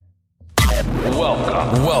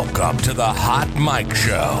Welcome to the Hot Mic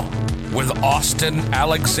Show with Austin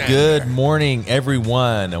Alexander. Good morning,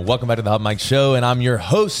 everyone, and welcome back to the Hot Mic Show. And I'm your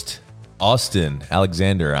host, Austin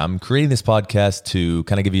Alexander. I'm creating this podcast to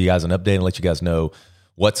kind of give you guys an update and let you guys know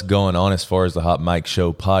what's going on as far as the Hot Mic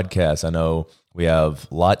Show podcast. I know we have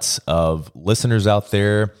lots of listeners out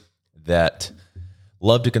there that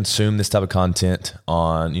love to consume this type of content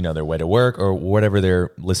on, their way to work or whatever they're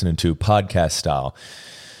listening to, podcast style.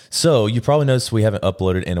 So you probably noticed we haven't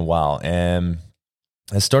uploaded in a while, and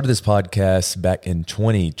I started this podcast back in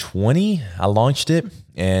 2020. I launched it,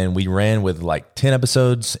 and we ran with like 10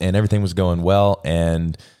 episodes, and everything was going well,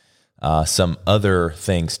 and some other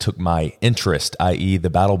things took my interest, i.e. the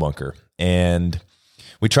Battle Bunker. And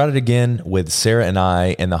we tried it again with Sarah and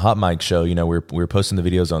I and the Hot Mic Show. We were posting the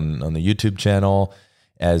videos on the YouTube channel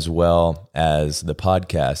as well as the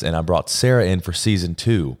podcast, and I brought Sarah in for season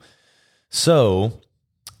 2. So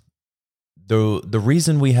the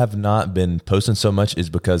reason we have not been posting so much is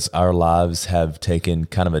because our lives have taken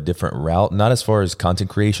kind of a different route, not as far as content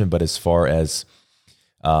creation, but as far as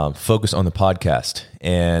focus on the podcast.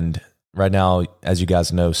 And right now, as you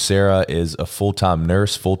guys know, Sarah is a full-time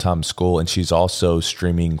nurse, full-time school, and she's also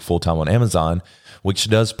streaming full-time on Amazon, which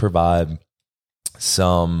does provide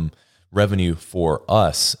some revenue for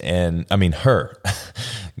us. And I mean, her.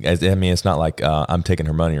 It's not like I'm taking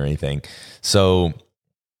her money or anything. So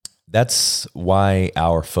that's why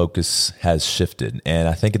our focus has shifted. And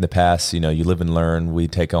I think in the past, you live and learn. We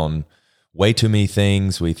take on way too many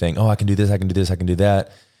things. We think, I can do this, I can do this, I can do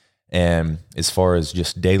that. And as far as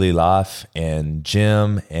just daily life and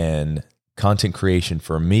gym and content creation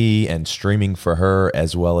for me and streaming for her,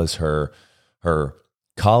 as well as her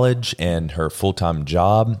college and her full-time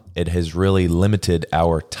job, it has really limited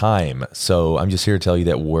our time. So I'm just here to tell you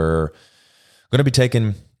that we're going to be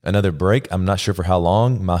taking another break. I'm not sure for how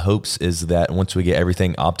long. My hopes is that once we get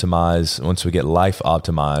everything optimized, once we get life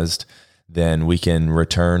optimized, then we can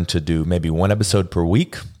return to do maybe one episode per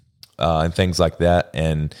week and things like that.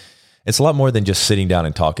 And it's a lot more than just sitting down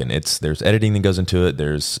and talking. There's editing that goes into it.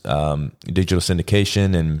 There's digital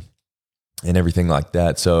syndication and everything like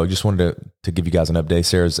that. So I just wanted to give you guys an update.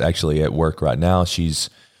 Sarah's actually at work right now. She's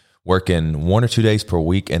working 1 or 2 days per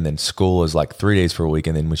week, and then school is like 3 days per week.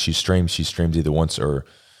 And then when she streams either once or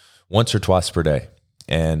twice per day.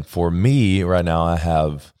 And for me right now, I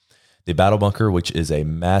have the Battle Bunker, which is a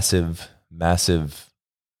massive, massive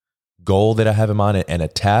goal that I have in mind and a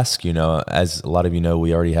task. As a lot of you know,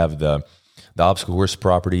 we already have the obstacle course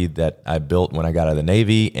property that I built when I got out of the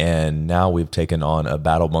Navy. And now we've taken on a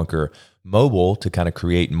Battle Bunker mobile to kind of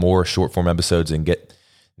create more short form episodes and get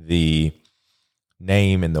the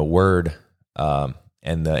name and the word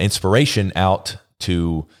and the inspiration out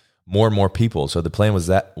to more and more people. So the plan was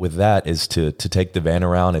is to take the van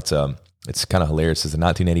around. It's kind of hilarious. It's a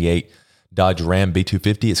 1988 Dodge Ram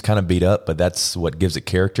B250. It's kind of beat up, but that's what gives it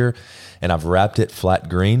character. And I've wrapped it flat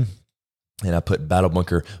green, and I put Battle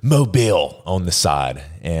Bunker Mobile on the side,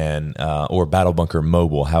 and or Battle Bunker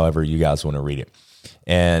Mobile, however you guys want to read it.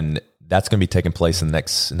 And that's going to be taking place in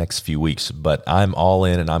the next few weeks. But I'm all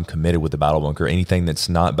in, and I'm committed with the Battle Bunker. Anything that's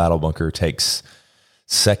not Battle Bunker takes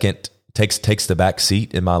the back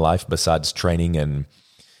seat in my life, besides training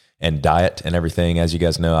and diet and everything. As you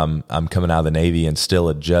guys know, I'm coming out of the Navy and still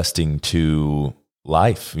adjusting to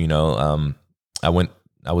life. I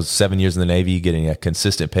was 7 years in the Navy, getting a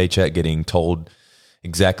consistent paycheck, getting told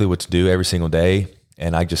exactly what to do every single day,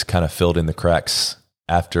 and I just kind of filled in the cracks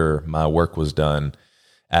after my work was done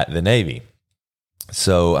at the Navy.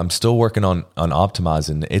 So I'm still working on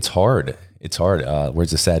optimizing. It's hard.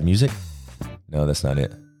 Where's the sad music? No, that's not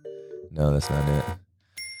it.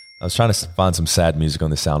 I was trying to find some sad music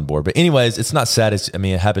on the soundboard. But anyways, it's not sad.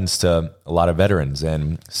 It happens to a lot of veterans.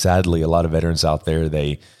 And sadly, a lot of veterans out there,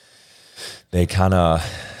 they kind of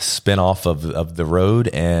spin off of the road,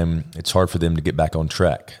 and it's hard for them to get back on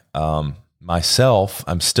track. Myself,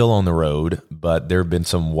 I'm still on the road, but there have been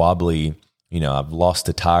some wobbly, I've lost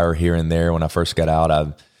a tire here and there. When I first got out,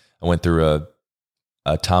 I went through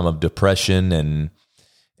a time of depression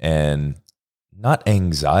and not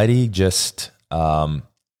anxiety, just,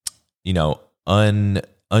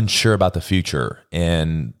 unsure about the future.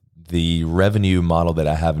 And the revenue model that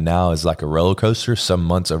I have now is like a roller coaster. Some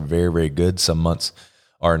months are very, very good. Some months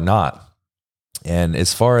are not. And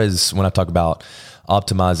as far as when I talk about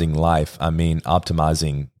optimizing life, I mean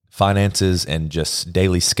optimizing finances and just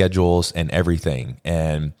daily schedules and everything.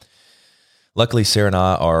 And luckily, Sarah and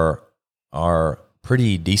I are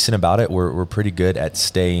pretty decent about it. We're pretty good at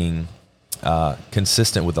staying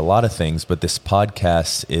consistent with a lot of things, but this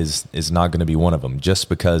podcast is not going to be one of them, just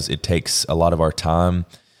because it takes a lot of our time.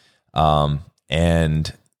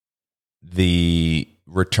 and the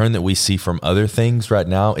return that we see from other things right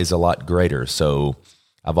now is a lot greater. So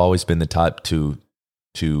I've always been the type to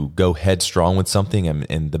go headstrong with something,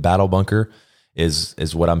 and the Battle Bunker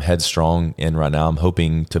is what I'm headstrong in right now. I'm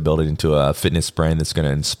hoping to build it into a fitness brand that's going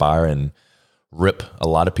to inspire and rip a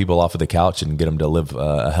lot of people off of the couch and get them to live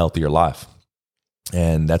a healthier life.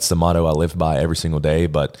 And that's the motto I live by every single day.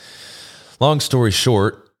 But long story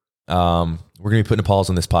short, we're going to be putting a pause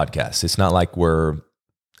on this podcast. It's not like we're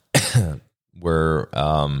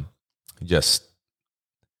just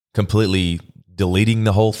completely deleting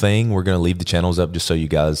the whole thing. We're going to leave the channels up just so you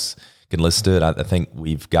guys can listen to it. I think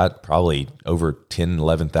we've got probably over 10,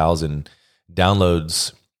 11,000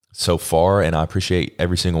 downloads so far, and I appreciate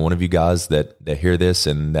every single one of you guys that hear this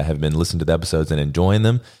and that have been listening to the episodes and enjoying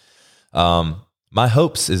them. My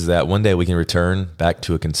hopes is that one day we can return back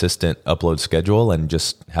to a consistent upload schedule and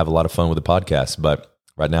just have a lot of fun with the podcast. But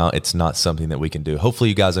right now, it's not something that we can do. Hopefully,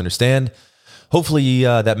 you guys understand. Hopefully,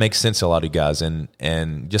 that makes sense to a lot of you guys.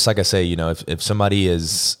 And just like I say, if somebody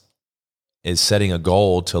is setting a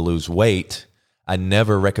goal to lose weight, I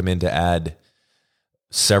never recommend to add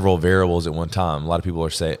several variables at one time. A lot of people are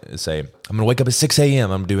say I'm going to wake up at 6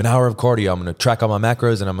 a.m. I'm going to do an hour of cardio. I'm going to track all my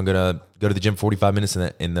macros, and I'm going to go to the gym 45 minutes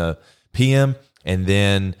in the PM. And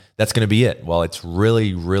then that's going to be it. Well, it's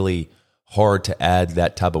really, really hard to add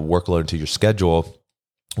that type of workload to your schedule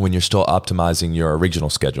when you're still optimizing your original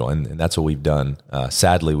schedule. And that's what we've done,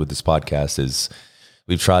 sadly, with this podcast is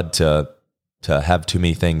we've tried to have too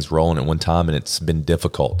many things rolling at one time, and it's been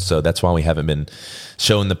difficult. So that's why we haven't been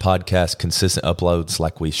showing the podcast consistent uploads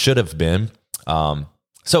like we should have been.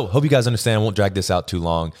 So hope you guys understand. I won't drag this out too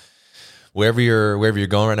long. Wherever you're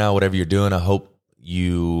going right now, whatever you're doing, I hope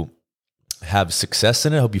you have success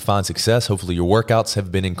in it. I hope you find success. Hopefully your workouts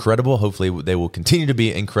have been incredible. Hopefully they will continue to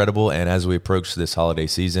be incredible. And as we approach this holiday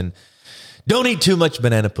season, don't eat too much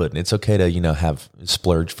banana pudding. It's okay to, have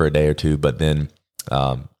splurge for a day or two, but then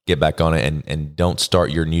get back on it and don't start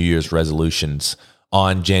your New Year's resolutions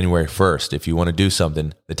on January 1st. If you want to do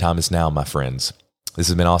something, the time is now, my friends. This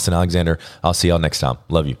has been Austin Alexander. I'll see y'all next time.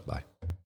 Love you. Bye.